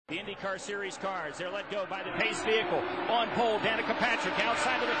The IndyCar Series cars, they're let go by the pace vehicle. On pole, Danica Patrick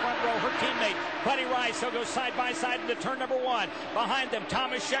outside of the front row. Her teammate, Buddy Rice, will go side by side into turn number one. Behind them,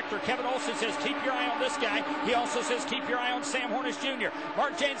 Thomas Scheckter. Kevin Olsen says, keep your eye on this guy. He also says, keep your eye on Sam Hornish Jr.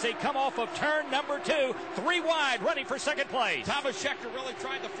 Mark James, they come off of turn number two, 3 wide, running for second place. Thomas Scheckter really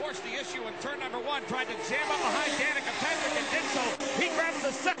tried to force the issue in turn number one, tried to jam up behind Danica Patrick and did so. He grabs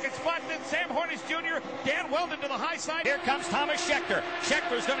the second spot, then Sam Hornish Jr., Dan Weldon to the high side. Here comes Thomas Scheckter.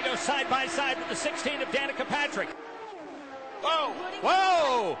 Scheckter's going to go side by side with the 16 of Danica Patrick. Whoa,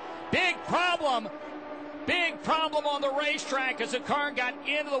 whoa, big problem on the racetrack as the car got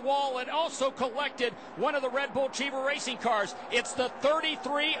into the wall and also collected one of the Red Bull Cheever racing cars. It's the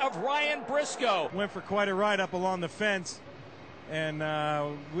 33 of Ryan Briscoe. Went for quite a ride up along the fence, and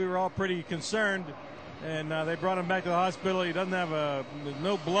we were all pretty concerned, and they brought him back to the hospital. He doesn't have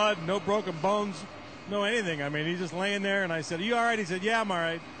no blood, no broken bones, no anything. I mean, he's just laying there, and I said, "Are you all right?" He said, "Yeah, I'm all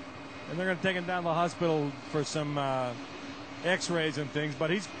right." And they're going to take him down to the hospital for some x-rays and things, but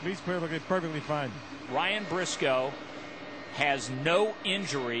he's perfectly fine. Ryan Briscoe has no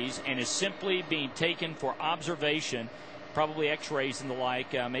injuries and is simply being taken for observation, probably x-rays and the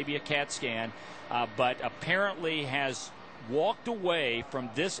like, maybe a CAT scan, but apparently has walked away from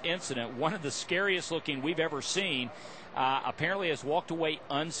this incident, one of the scariest looking we've ever seen. Apparently has walked away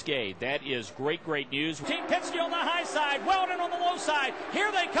unscathed. That is great news. Team Penske on the high side, Weldon on the low side. Here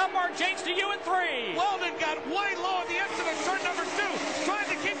they come, Mark James to you in 3. Weldon got way low at the exit of turn number 2, trying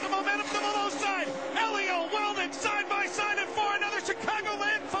to keep the momentum to the low side. Elio Weldon side by side and 4, another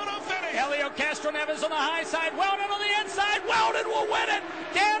Chicagoland photo finish. Elio Castroneves on the high side, Weldon on the inside. Weldon will win it.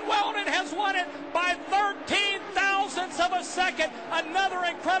 Dan Weldon has won it by 13 thousandths of a second. Another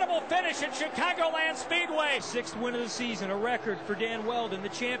incredible finish at Chicagoland Speedway. 6th win of the season, a record for Dan Weldon. The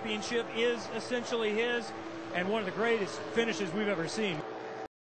championship is essentially his, and one of the greatest finishes we've ever seen.